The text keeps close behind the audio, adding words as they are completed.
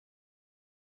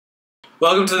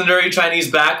Welcome to the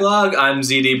NerdyChineseBacklog. I'm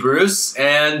ZTBruce,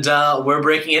 and we're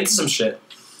breaking into some shit.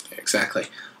 Exactly.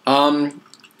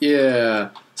 Yeah.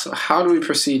 So how do we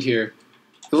proceed here?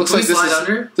 It looks like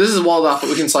this is walled off, but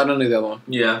we can slide under the other one.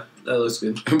 Yeah, that looks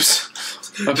good. Oops.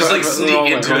 Just like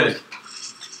sneak into it.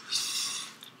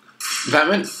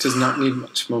 Batman does not need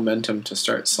much momentum to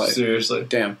start sliding. Seriously.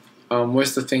 Damn.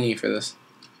 Where's the thingy for this?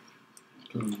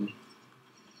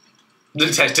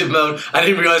 Detective mode. I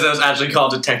didn't realize that was actually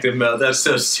called detective mode. That's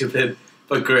so stupid,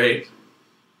 but great.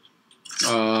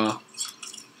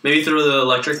 Maybe throw the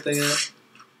electric thing out.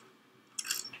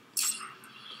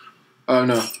 Oh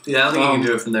no. Yeah, I don't think you can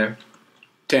do it from there.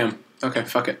 Damn. Okay,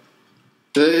 fuck it.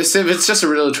 If it's just a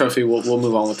real trophy, we'll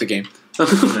move on with the game.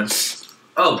 Yeah.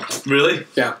 Oh, really?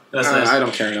 Yeah. That's nice. I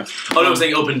don't care enough. Oh no, I was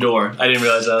saying open door. I didn't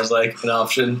realize that was like an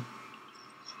option.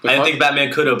 I didn't think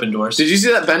Batman could open doors. Did you see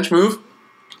that bench move?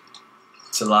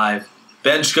 It's alive.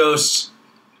 Bench ghost.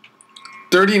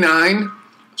 39?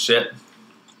 Shit.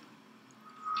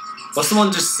 What's the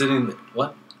one just sitting there? What?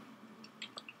 A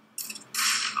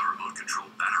remote control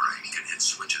battery can hit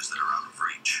switches that are out of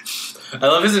reach. I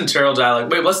love his internal dialogue.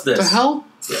 Wait, what's this? The hell?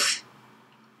 Yeah.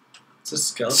 It's a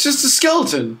skeleton. It's just a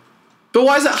skeleton. But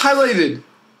why is it highlighted?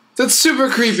 That's super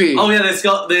creepy. Oh yeah, they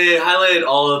highlighted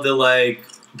all of the like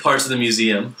parts of the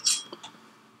museum.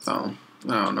 Oh,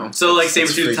 I don't know. So like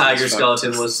Saber-Tooth Tiger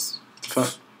skeleton was.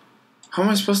 Fuck. How am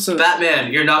I supposed to?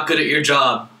 Batman, you're not good at your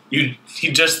job. You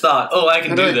just thought, oh, I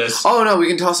can do this. Oh no, we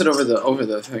can toss it over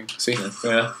the thing. See?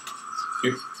 Yeah.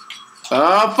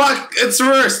 Oh fuck! It's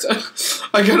reversed.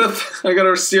 I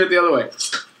gotta steer it the other way.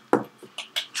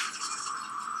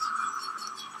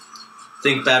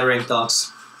 Think battering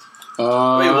thoughts. Wait,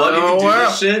 what? You can do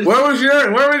this shit? Where are we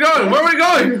going? Where are we going? Where are we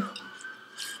going?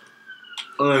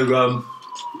 Oh my god.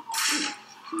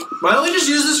 Why don't we just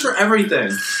use this for everything?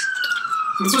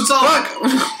 This would solve. Fuck!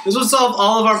 This would solve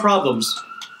all of our problems.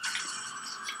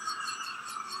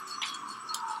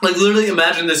 Like literally,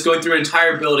 imagine this going through an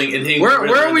entire building and hitting.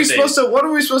 Where are we supposed to? What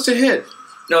are we supposed to hit?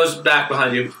 No, it's back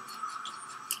behind you.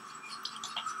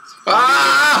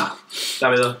 Ah!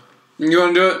 Got me though. You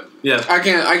want to do it? Yeah. I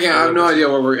can't. I have no idea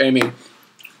where we're aiming.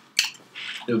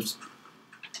 Oops.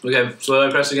 Okay, so what do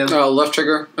I press again? Left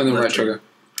trigger and then right trigger.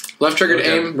 Left trigger to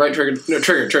aim, right trigger. No,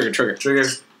 trigger. Trigger.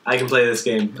 I can play this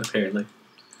game, apparently.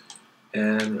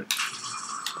 And...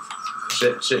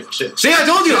 Shit. See, I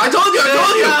told you! No!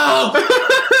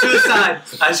 To the side.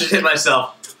 I should hit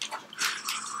myself.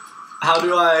 How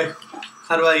do I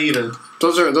even?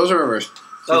 Those are reversed.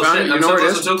 Oh shit, you know where it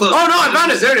is? So close. Oh no, I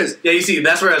found it! There it is! Yeah, you see,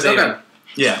 that's where I was aiming. Okay.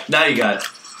 Yeah, now you got it.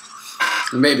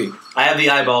 Maybe. I have the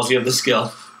eyeballs, you have the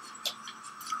skill.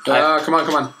 Come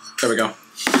on. There we go.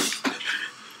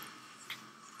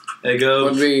 There you go.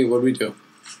 What did we do?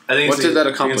 I think what did that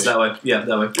accomplish? It's that way. Yeah,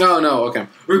 that way. Oh no, okay.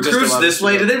 Recruits this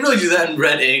way. Did they really do that in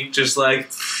red ink? Just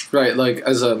like right, like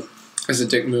as a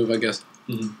dick move, I guess.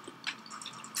 Mm-hmm.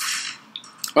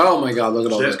 Oh my god! Look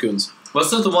at all those goons. What's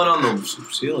the one on the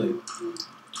ceiling?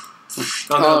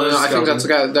 Oh no, I think that's the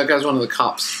guy. That guy's one of the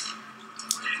cops.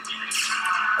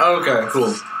 Okay,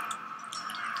 cool.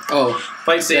 Oh,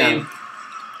 fight scene. Yeah.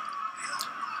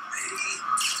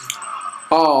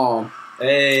 Oh.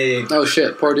 Hey. Oh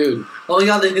shit! Poor dude. Oh my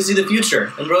god! They can see the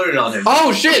future and wrote it on him.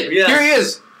 Oh shit! Yeah. Here he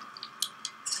is.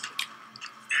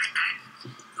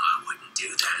 I wouldn't do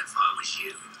that if I was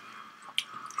you.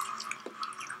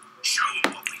 Show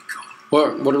him what we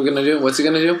got. What are we gonna do? What's he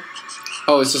gonna do?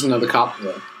 Oh, it's just another cop.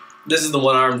 Yeah. This is the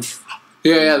one-armed.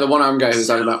 Yeah, the one-armed guy who's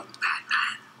talking about.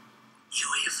 Batman, you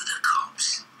here for the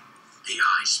cops, the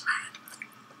Iceman,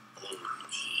 or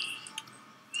me?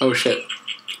 Oh shit!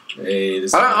 Hey,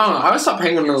 this. I don't know. I was stop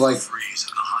hanging like. Freeze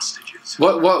the hostages.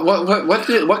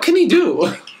 What can he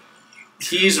do?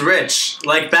 He's rich,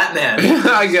 like Batman.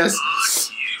 I guess.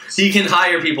 He can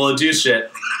hire people to do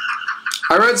shit.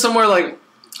 I read somewhere like.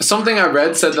 Something I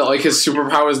read said that like his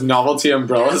superpower is novelty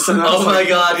umbrellas. And oh my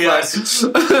god, yes.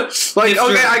 Like,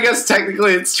 okay, I guess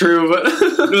technically it's true, but...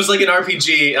 It was like an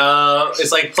RPG.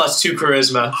 It's like +2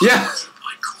 charisma. Yeah.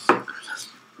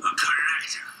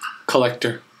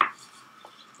 Collector.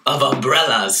 Of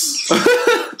umbrellas. Hold on, I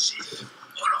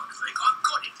think I've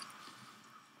got it.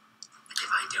 But if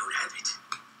I don't have it,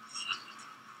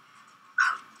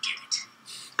 I'll get it.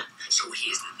 So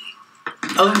here's the thing.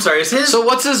 Oh, I'm sorry, is his... So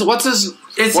what's his...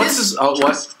 Oh,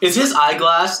 what? Is his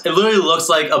eyeglass? It literally looks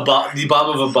like the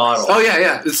bottom of a bottle. Oh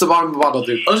yeah, it's the bottom of a bottle,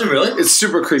 dude. Oh, is it really? It's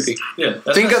super creepy. Yeah.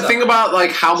 Think about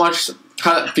like how it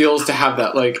feels to have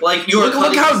that. Like you're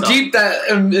look how deep that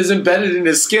is embedded in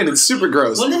his skin. It's super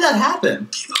gross. When did that happen?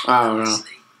 I don't know.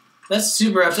 That's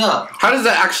super effed up. How does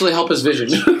that actually help his vision?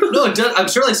 No, it does. I'm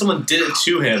sure like someone did it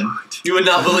to him. You would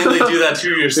not willingly do that to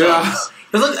yourself.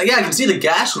 Yeah. Look, yeah, I can see the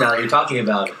gash now that you're talking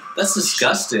about it. That's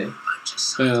disgusting.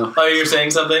 Yeah. Oh, you're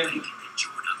saying something?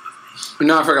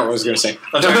 No, I forgot what I was going to say.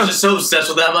 I'm sorry, I'm just so obsessed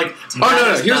with that. I'm like, no.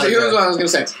 Here's what I was going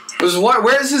to say.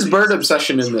 Where is his bird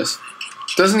obsession in this?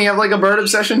 Doesn't he have like a bird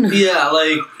obsession? Yeah,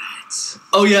 like...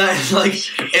 Oh yeah, like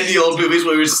in the old movies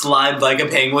where he would slide like a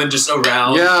penguin just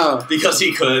around. Yeah. Because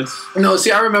he could. No,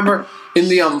 see, I remember in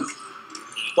the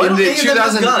Why in don't the they give them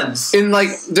 2000 guns? in like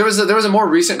there was a more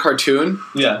recent cartoon.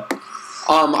 Yeah.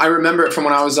 I remember it from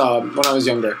when I was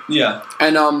younger. Yeah.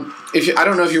 And I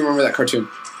don't know if you remember that cartoon.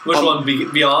 Which one?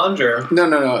 Beyond or?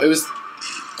 No. It was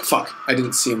fuck. I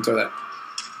didn't see him throw that.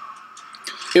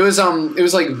 It was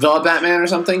like the Batman or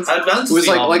something.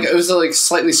 It was like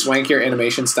slightly swankier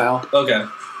animation style. Okay.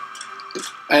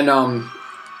 And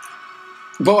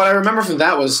but what I remember from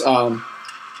that was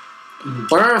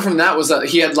that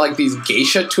he had like these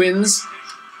Geisha twins,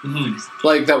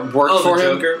 like that worked for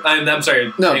him. Joker? I'm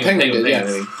sorry. No, Penguin did.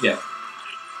 Yeah.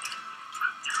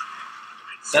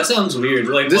 That sounds weird.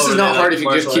 Like this is not hard if you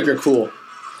just keep your cool.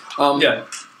 Yeah.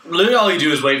 Literally, all you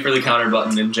do is wait for the counter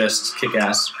button and just kick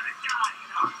ass.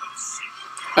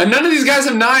 And none of these guys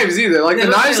have knives either. Like, the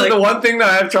knives are the one thing that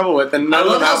I have trouble with, and none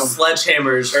of them have them.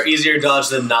 Sledgehammers are easier to dodge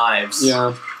than knives.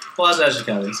 Yeah. Well, that's actually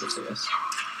kind of interesting, I guess.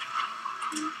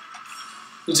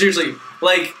 But seriously,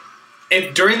 like,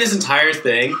 if during this entire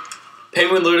thing,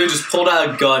 Penguin literally just pulled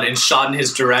out a gun and shot in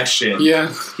his direction,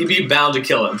 yeah, he'd be bound to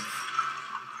kill him.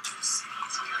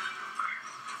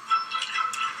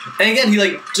 And again, he,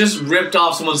 like, just ripped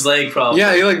off someone's leg, probably.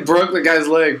 Yeah, he, like, broke the guy's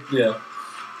leg. Yeah.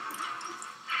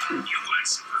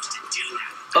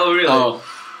 Oh, really?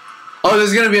 Oh,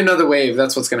 there's gonna be another wave.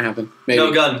 That's what's gonna happen. Maybe.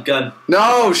 No, gun.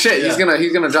 No, shit. Yeah.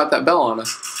 He's gonna drop that bell on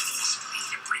us.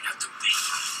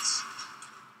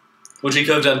 Which he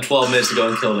could have done 12 minutes ago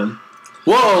and killed him.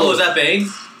 Whoa! Oh, is that Bane?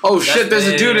 Oh shit! There's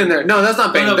a dude in there. No, that's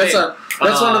not Bane. No, that's Bane.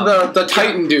 That's one of the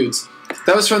Titan dudes.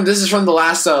 This is from the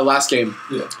last game.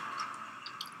 Yeah.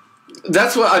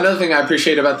 That's what another thing I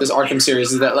appreciate about this Arkham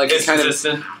series is that like it's kind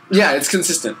consistent. Yeah, it's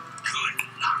consistent.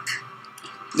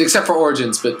 Except for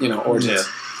Origins, but Origins.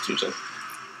 Yeah.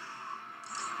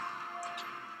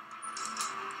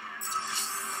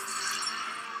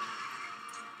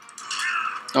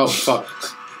 Oh fuck.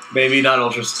 Maybe not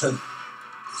Ultraston.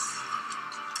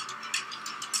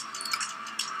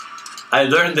 I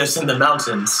learned this in the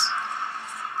mountains.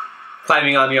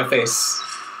 Climbing on your face.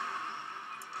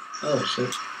 Oh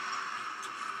shit.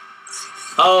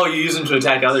 Oh, you use them to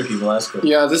attack other people. That's cool.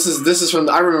 Yeah, this is from.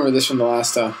 I remember this from the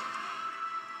last.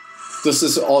 This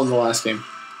is all in the last game.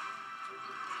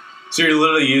 So you're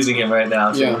literally using him right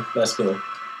now. So yeah, that's cool.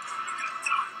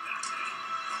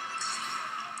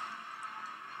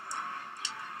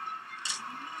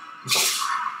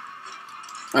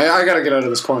 I gotta get out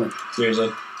of this corner.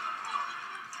 Seriously.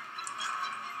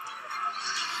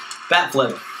 Bat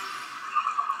flip.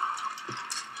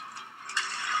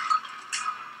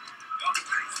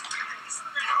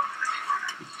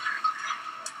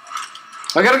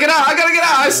 I gotta get out!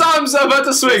 I saw him about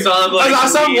to swing. I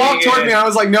saw him walk toward me and I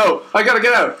was like, no, I gotta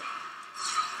get out.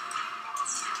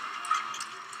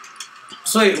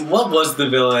 So wait, what was the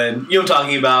villain? You know what I'm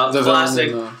talking about? The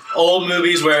classic old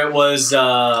movies where it was...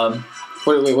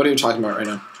 Wait, what are you talking about right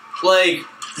now? Like,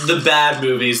 the bad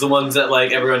movies, the ones that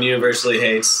like everyone universally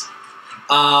hates.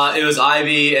 It was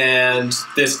Ivy and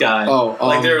this guy. Oh,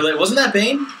 like they were like, wasn't that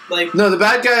Bane? Like no, the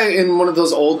bad guy in one of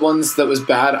those old ones that was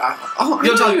bad.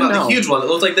 You're talking about the huge one that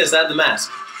looked like this. That had the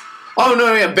mask. Oh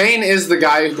no, yeah, Bane is the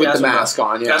guy with the mask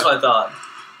on. Yeah, that's what I thought.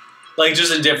 Like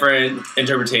just a different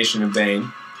interpretation of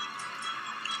Bane.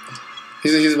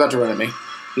 He's about to run at me.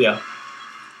 Yeah.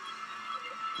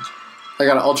 I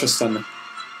got an ultra stun.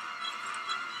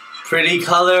 Pretty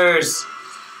colors.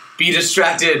 Be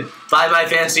distracted by my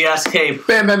fancy ass cape.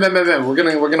 Bam, bam, bam, bam, bam. We're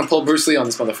gonna pull Bruce Lee on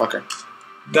this motherfucker.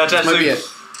 That's actually might be it.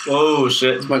 Oh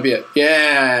shit. This might be it.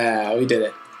 Yeah, we did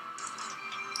it.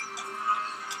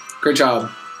 Great job.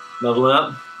 Level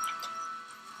up.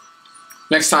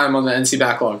 Next time on the NC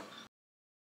Backlog.